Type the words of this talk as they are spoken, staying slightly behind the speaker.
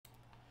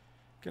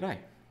G'day.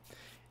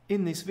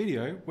 In this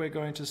video, we're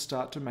going to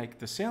start to make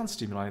the sound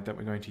stimuli that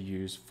we're going to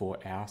use for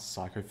our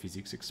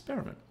psychophysics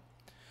experiment.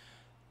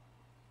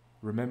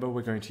 Remember,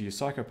 we're going to use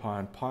Psychopy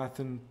and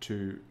Python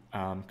to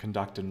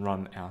conduct and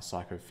run our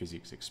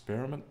psychophysics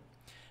experiment.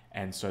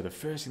 And so the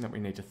first thing that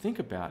we need to think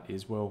about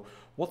is, well,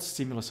 what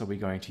stimulus are we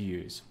going to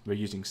use? We're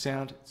using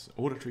sound, it's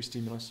auditory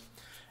stimulus,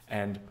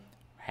 and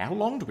how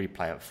long do we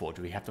play it for?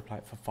 Do we have to play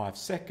it for 5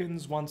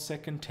 seconds, 1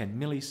 second, 10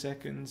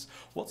 milliseconds?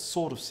 What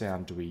sort of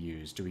sound do we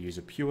use? Do we use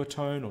a pure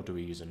tone, or do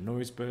we use a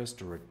noise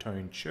burst or a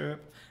tone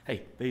chirp?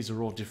 Hey, these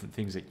are all different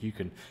things that you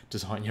can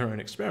design your own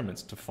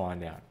experiments to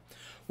find out.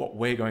 What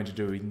we're going to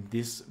do in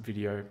this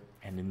video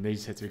and in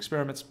these sets of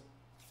experiments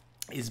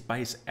is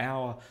base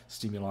our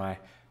stimuli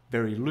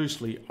very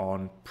loosely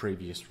on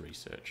previous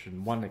research.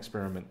 And one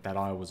experiment that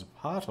I was a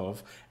part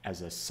of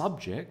as a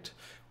subject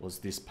was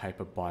this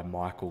paper by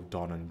Michael,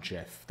 Don and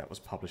Jeff that was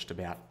published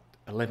about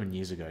 11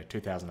 years ago,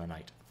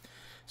 2008.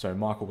 So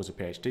Michael was a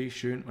PhD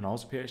student when I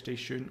was a PhD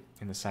student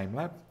in the same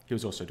lab. He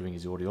was also doing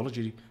his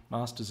audiology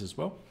masters as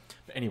well.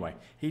 But anyway,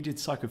 he did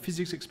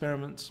psychophysics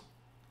experiments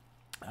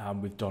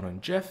with Don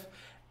and Jeff,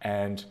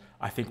 and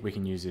I think we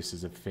can use this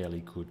as a fairly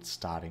good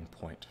starting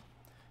point.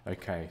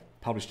 Okay,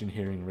 published in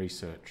Hearing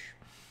Research.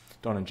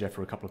 Don and Jeff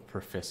are a couple of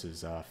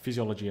professors,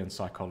 physiology and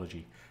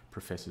psychology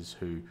professors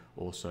who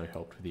also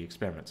helped with the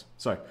experiments.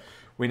 So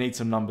we need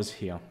some numbers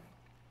here.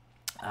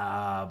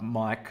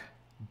 Mike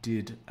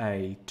did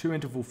a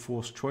 2-interval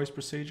forced choice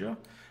procedure.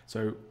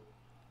 So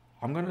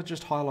I'm going to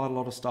just highlight a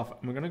lot of stuff.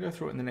 And we're going to go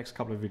through it in the next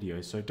couple of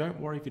videos. So don't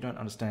worry if you don't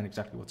understand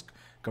exactly what's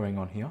going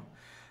on here.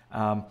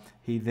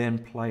 He then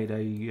played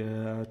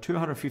a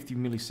 250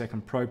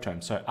 millisecond probe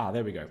tone. So,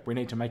 there we go. We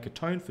need to make a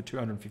tone for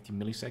 250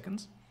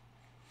 milliseconds.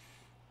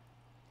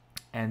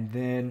 And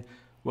then,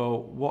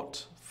 well,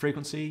 what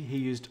frequency? He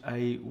used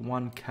a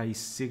 1K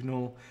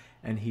signal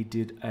and he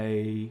did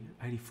a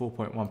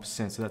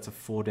 84.1%. So that's a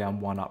 4 down,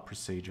 1 up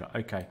procedure.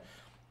 Okay,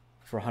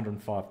 for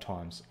 105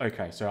 times.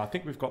 Okay, so I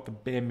think we've got the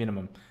bare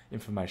minimum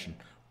information.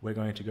 We're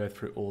going to go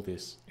through all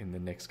this in the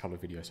next couple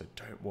of videos. So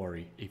don't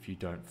worry if you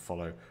don't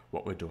follow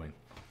what we're doing.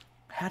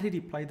 How did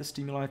he play the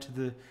stimuli to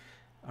the,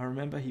 I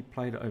remember he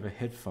played it over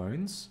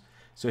headphones.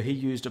 So he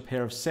used a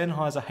pair of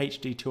Sennheiser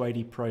HD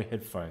 280 Pro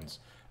headphones.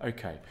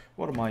 Okay,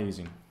 what am I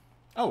using?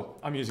 Oh,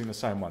 I'm using the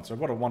same one. So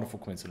what a wonderful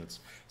coincidence.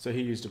 So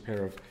he used a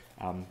pair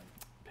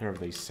of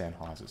these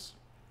Sennheisers.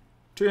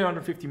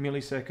 250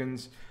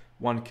 milliseconds,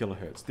 1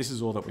 kilohertz. This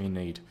is all that we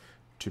need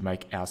to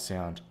make our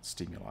sound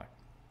stimuli.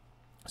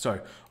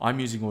 So I'm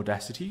using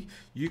Audacity.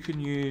 You can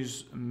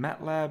use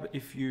MATLAB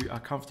if you are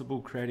comfortable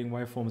creating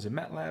waveforms in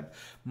MATLAB.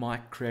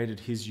 Mike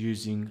created his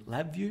using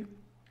LabVIEW.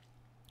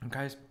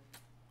 Okay,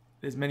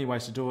 there's many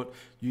ways to do it.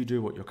 You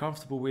do what you're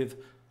comfortable with.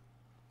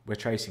 We're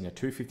chasing a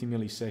 250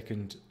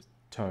 millisecond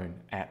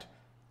tone at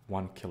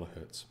 1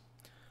 kilohertz.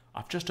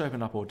 I've just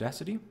opened up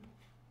Audacity.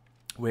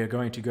 We're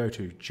going to go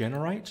to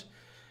generate.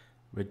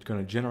 We're going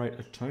to generate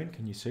a tone.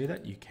 Can you see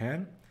that? You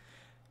can.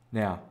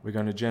 Now we're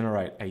going to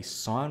generate a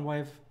sine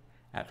wave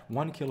at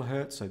 1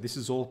 kilohertz. So this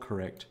is all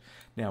correct.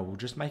 Now we'll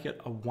just make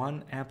it a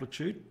 1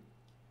 amplitude.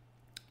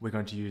 We're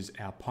going to use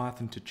our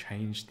Python to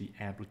change the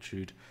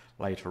amplitude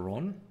later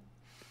on.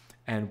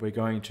 And we're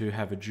going to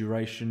have a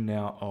duration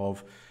now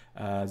of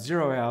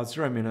 0 hours,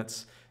 0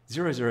 minutes,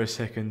 00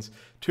 seconds,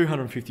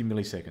 250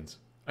 milliseconds.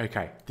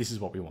 Okay, this is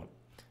what we want.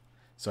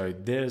 So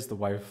there's the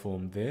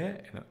waveform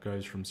there, and it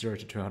goes from 0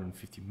 to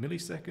 250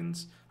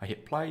 milliseconds. I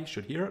hit play, you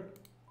should hear it.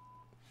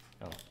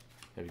 Oh,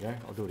 there we go.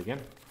 I'll do it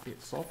again. A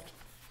bit soft.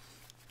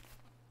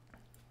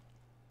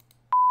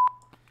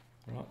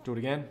 All right, do it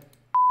again.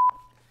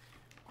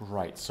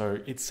 Great, so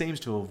it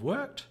seems to have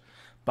worked,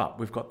 but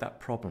we've got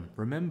that problem.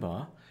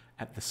 Remember,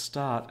 at the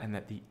start and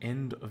at the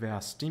end of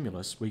our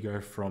stimulus, we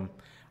go from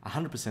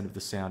 100% of the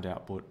sound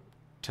output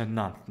to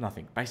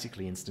nothing,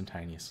 basically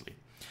instantaneously.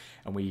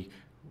 And we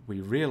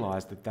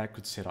realized that that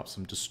could set up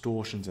some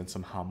distortions and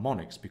some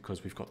harmonics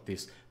because we've got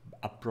this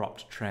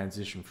abrupt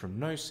transition from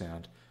no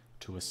sound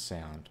to a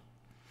sound.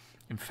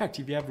 In fact,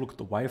 if you have a look at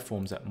the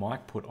waveforms that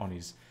Mike put on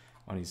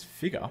his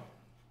figure,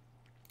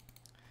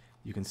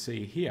 you can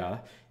see here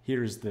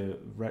is the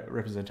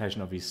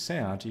representation of his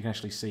sound. You can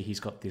actually see he's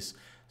got this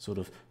sort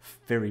of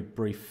very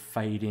brief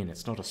fade in.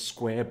 It's not a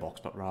square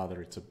box, but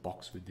rather it's a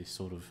box with this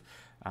sort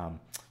of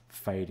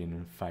fade in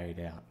and fade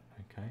out.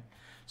 Okay,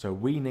 so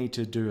we need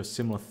to do a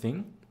similar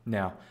thing.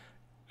 Now,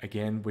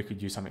 again, we could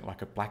use something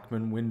like a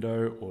Blackman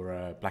window or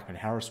a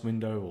Blackman-Harris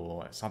window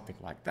or something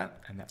like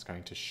that, and that's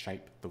going to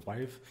shape the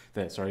wave,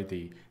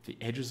 the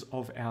edges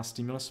of our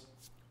stimulus.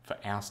 For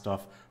our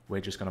stuff,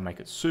 we're just going to make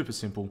it super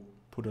simple,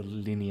 put a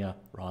linear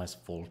rise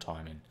fall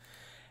time in.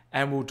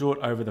 And we'll do it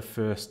over the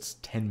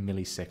first 10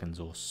 milliseconds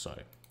or so.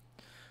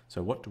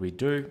 So what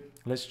do?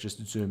 Let's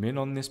just zoom in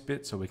on this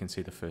bit so we can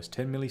see the first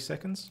 10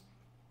 milliseconds.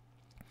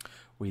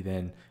 We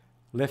then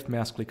left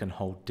mouse click and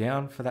hold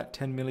down for that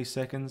 10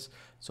 milliseconds.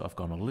 So I've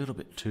gone a little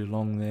bit too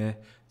long there.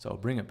 So I'll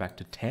bring it back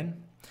to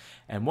 10.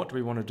 And what do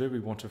we want to do? We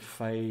want to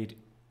fade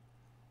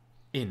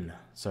in.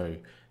 So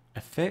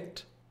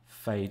effect,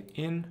 fade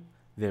in,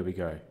 There we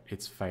go,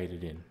 it's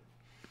faded in.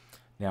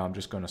 Now I'm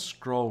just going to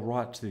scroll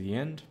right to the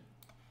end,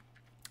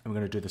 and we're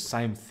going to do the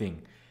same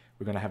thing.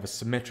 We're going to have a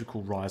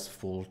symmetrical rise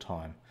fall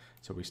time.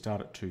 So we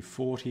start at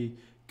 240,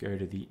 go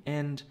to the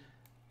end,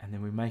 and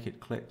then we make it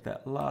collect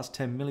that last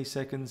 10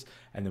 milliseconds,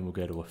 and then we'll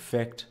go to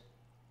effect,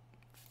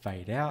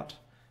 fade out,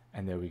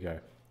 and there we go.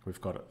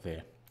 We've got it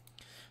there.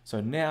 So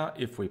now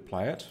if we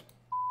play it,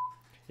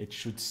 it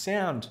should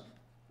sound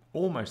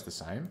almost the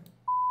same,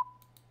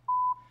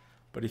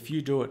 but if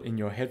you do it in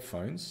your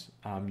headphones,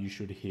 you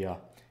should hear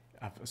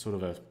a sort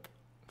of a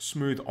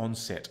smooth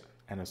onset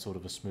and a sort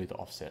of a smooth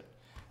offset,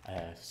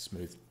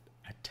 smooth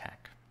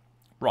attack.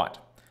 Right,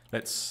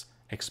 let's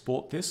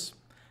export this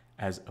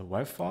as a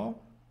WAV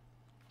file,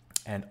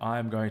 and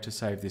I'm going to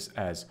save this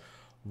as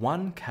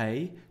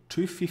 1K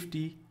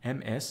 250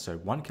 ms, so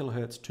 1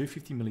 kilohertz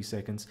 250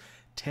 milliseconds,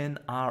 10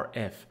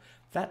 RF.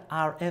 That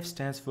RF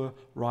stands for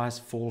rise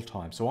fall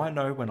time. So I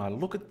know when I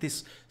look at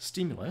this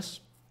stimulus,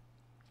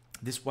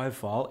 this WAV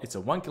file, it's a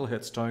 1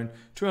 kilohertz tone,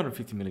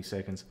 250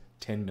 milliseconds,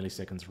 10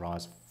 milliseconds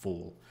rise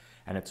fall,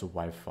 and it's a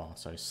WAV file.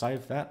 So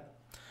save that.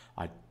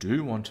 I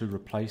do want to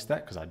replace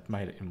that because I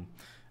made it in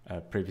a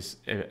previous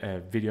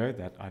video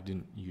that I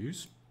didn't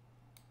use.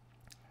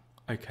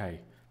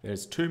 Okay,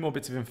 there's two more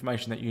bits of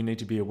information that you need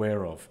to be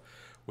aware of.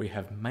 We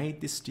have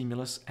made this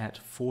stimulus at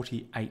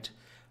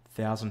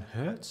 48,000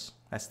 hertz.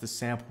 That's the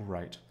sample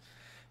rate.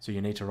 So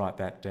you need to write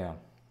that down.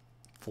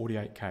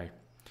 48K.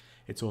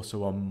 It's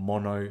also a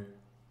mono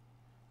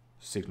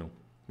signal,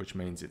 which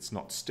means it's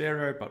not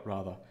stereo, but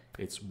rather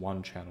it's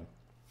one channel.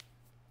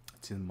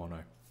 It's in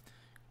mono.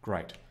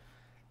 Great.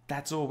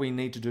 That's all we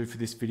need to do for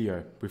this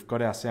video. We've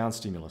got our sound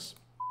stimulus.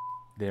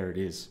 There it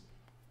is.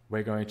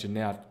 We're going to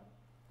now,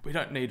 we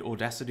don't need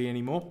Audacity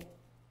anymore.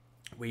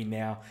 We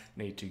now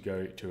need to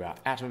go to our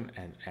Atom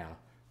and our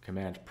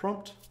command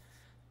prompt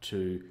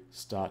to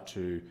start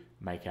to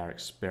make our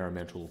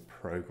experimental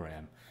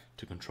program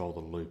to control the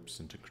loops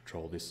and to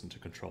control this and to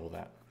control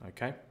that.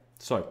 Okay,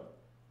 so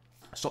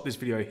stop this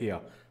video here.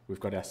 We've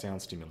got our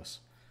sound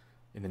stimulus.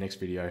 In the next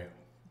video,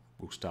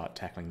 we'll start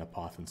tackling the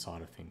Python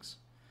side of things.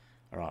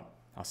 All right,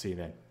 I'll see you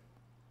then.